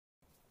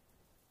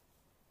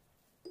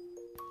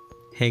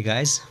Hey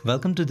guys,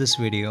 welcome to this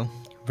video.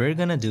 We're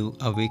gonna do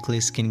a weekly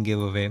skin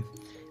giveaway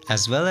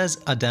as well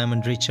as a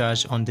diamond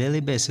recharge on daily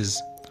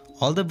basis.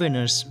 All the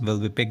winners will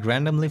be picked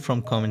randomly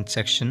from comment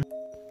section.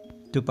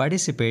 To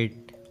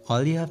participate,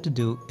 all you have to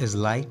do is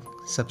like,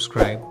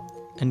 subscribe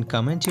and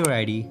comment your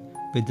ID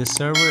with the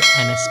server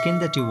and a skin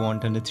that you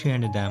want under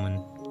 300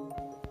 diamond.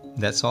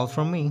 That's all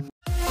from me.